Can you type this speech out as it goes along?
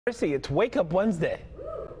Mercy, it's Wake Up Wednesday.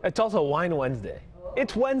 It's also Wine Wednesday.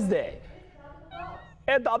 It's Wednesday.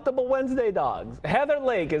 Adoptable Wednesday dogs. Heather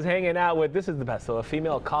Lake is hanging out with, this is the best, so a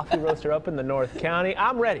female coffee roaster up in the North County.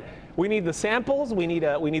 I'm ready. We need the samples. We need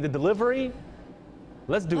the delivery.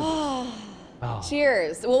 Let's do this. Oh.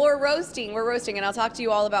 Cheers. Well, we're roasting, and I'll talk to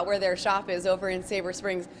you all about where their shop is over in Sabre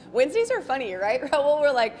Springs. Wednesdays are funny, right, Raul?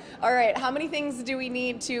 We're like, all right, how many things do we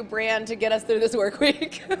need to brand to get us through this work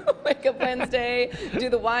week? Wake Up Wednesday, do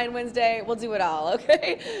the Wine Wednesday, we'll do it all,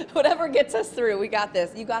 okay? Whatever gets us through, we got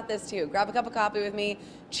this. You got this too. Grab a cup of coffee with me.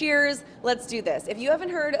 Cheers, let's do this. If you haven't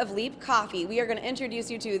heard of Leap Coffee, we are gonna introduce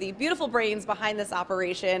you to the beautiful brains behind this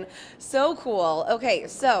operation. So cool. Okay,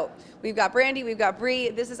 so we've got Brandy, we've got Bree.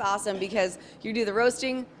 This is awesome because you do the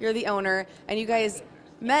roasting, you're the owner, and you guys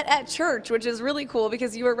met at church, which is really cool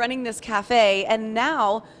because you were running this cafe, and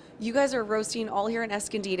now you guys are roasting all here in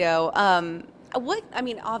Escondido.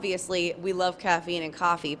 Obviously we love caffeine and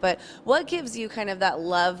coffee, but what gives you kind of that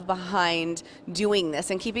love behind doing this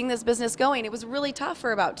and keeping this business going? It was really tough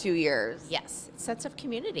for about 2 years. Yes, sense of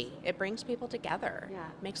community. It brings people together. Yeah.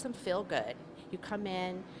 Makes them feel good. You come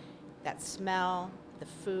in, that smell, the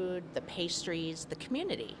food, the pastries, the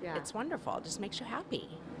community. Yeah. It's wonderful. It just makes you happy.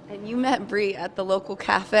 And you met Bree at the local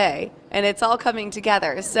cafe, and it's all coming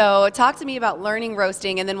together. So talk to me about learning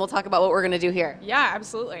roasting, and then we'll talk about what we're going to do here. Yeah,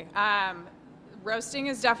 absolutely. Roasting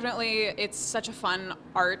is definitely, it's such a fun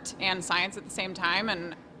art and science at the same time.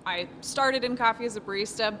 And I started in coffee as a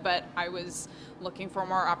barista, but I was looking for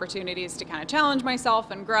more opportunities to kind of challenge myself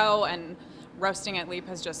and grow. And roasting at Leap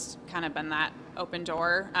has just kind of been that open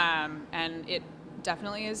door. And it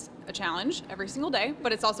definitely is a challenge every single day,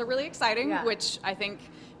 but it's also really exciting, which I think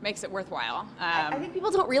makes it worthwhile. I think people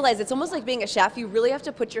don't realize it's almost like being a chef. You really have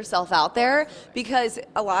to put yourself out there because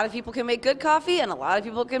a lot of people can make good coffee and a lot of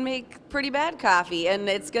people can make pretty bad coffee, and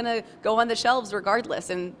it's going to go on the shelves regardless,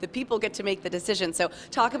 and the people get to make the decision. So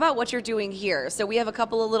talk about what you're doing here. So we have a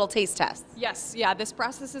couple of little taste tests. Yes, yeah, this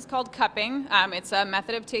process is called cupping. It's a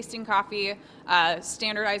method of tasting coffee,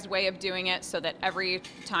 standardized way of doing it so that every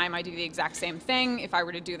time I do the exact same thing, if I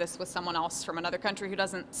were to do this with someone else from another country who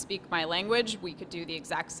doesn't speak my language, we could do the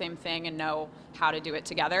exact same thing and know how to do it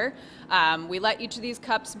together. We let each of these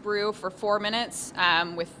cups brew for 4 minutes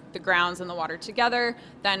with the grounds and the water together.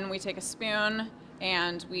 Then we take a spoon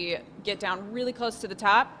and we get down really close to the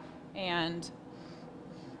top and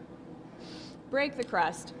break the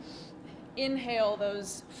crust. Inhale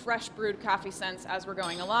those fresh brewed coffee scents as we're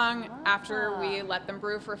going along. After we let them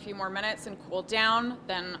brew for a few more minutes and cool down,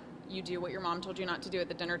 then you do what your mom told you not to do at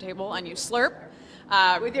the dinner table and you slurp.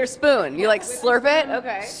 With your spoon. You like slurp it?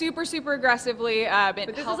 Okay. Super, super aggressively.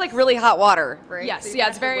 But this is like really hot water, right? Yes, so yeah,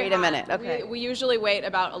 it's very wait a minute. Okay. We usually wait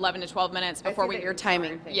about 11 to 12 minutes before we. Your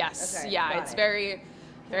timing thing. Yes, okay, yeah, it's very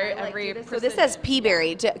So this says pea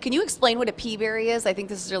berry. Can you explain what a pea berry is? I think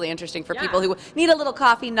this is really interesting for people who need a little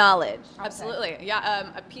coffee knowledge. Absolutely, yeah.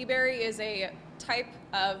 A pea berry is a type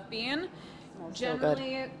of bean.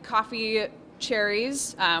 Generally, coffee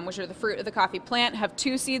cherries, which are the fruit of the coffee plant, have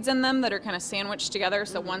 2 seeds in them that are kind of sandwiched together,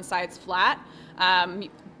 so one side's flat.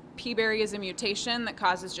 Pea berry is a mutation that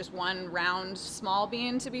causes just one round small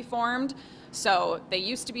bean to be formed. So they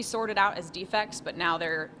used to be sorted out as defects, but now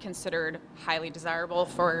they're considered highly desirable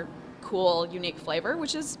for cool, unique flavor,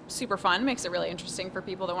 which is super fun. Makes it really interesting for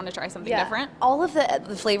people that want to try something different. All of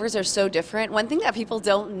the flavors are so different. One thing that people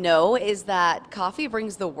don't know is that coffee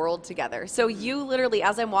brings the world together. So you literally,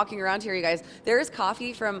 as I'm walking around here, you guys, there is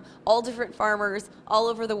coffee from all different farmers all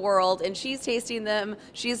over the world, and she's tasting them,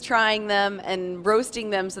 she's trying them, and roasting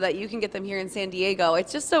them so that you can get them here in San Diego.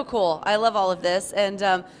 It's just so cool. I love all of this,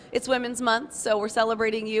 and it's Women's Month, so we're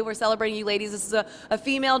celebrating you. We're celebrating you ladies. This is a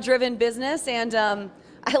female-driven business, and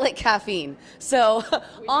I like caffeine. So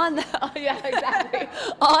on that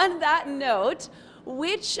note,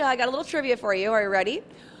 I got a little trivia for you. Are you ready?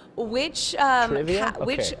 Which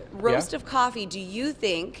roast of coffee do you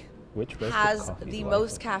think has the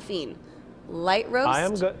most caffeine? Light roast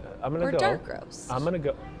I'm gonna or go. dark roast? I'm gonna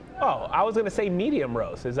go. Oh, I was gonna say medium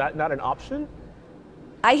roast. Is that not an option?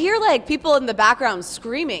 I hear like people in the background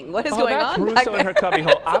screaming. What is going on back Russo there? in her cubby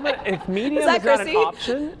hole. If medium is not Chrissy? an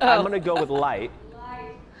option, I'm gonna go with light.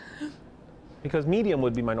 Because medium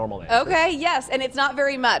would be my normal answer. Okay, yes, and it's not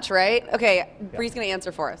very much, right? Okay, Bree's gonna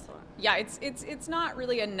answer for us. Yeah, it's not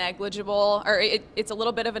really a negligible, or it's a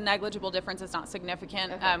little bit of a negligible difference. It's not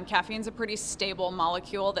significant. Okay. Caffeine's a pretty stable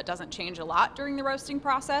molecule that doesn't change a lot during the roasting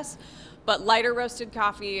process. But lighter roasted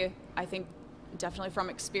coffee, I think, definitely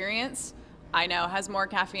from experience, I know has more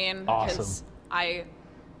caffeine. Awesome. Because I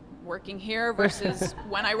working here versus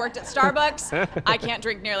when I worked at Starbucks, I can't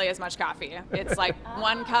drink nearly as much coffee. It's like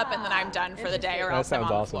 1 cup and then I'm done for the day, or else I'm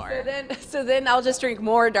on awesome. the floor. So then I'll just drink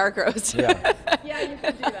more dark roast. Yeah. Yeah, you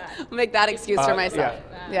can do that. Make that excuse for myself.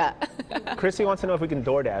 Yeah. Chrissy wants to know if we can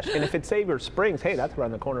DoorDash, and if it's Sabre Springs, hey, that's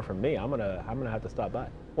around the corner from me. I'm gonna have to stop by.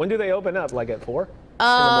 When do they open up? Like at 4?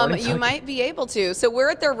 You might be able to. So we're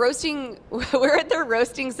at their roasting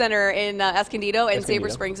center in Escondido, and Sabre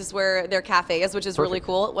Springs is where their cafe is, which is really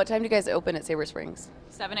cool. What time do you guys open at Sabre Springs?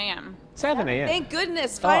 7 a.m. 7 a.m. Thank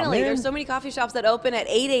goodness, finally. man. There's so many coffee shops that open at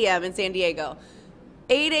 8 a.m. in San Diego.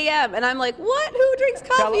 8 a.m. And I'm like, what? Who drinks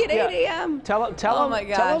coffee at 8 a.m.? Tell Oh my him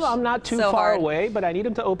gosh. I'm not too So far hard. away, but I need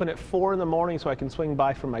him to open at 4 in the morning so I can swing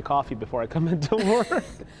by for my coffee before I come into work.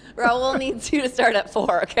 Raul needs you to start at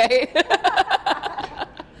 4, okay?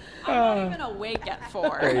 I'm not even awake at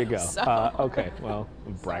 4. There you go. So. Okay, well,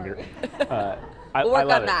 braggart. We'll work I love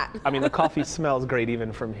on that. I mean, the coffee smells great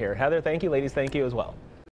even from here. Heather, thank you. Ladies, thank you as well.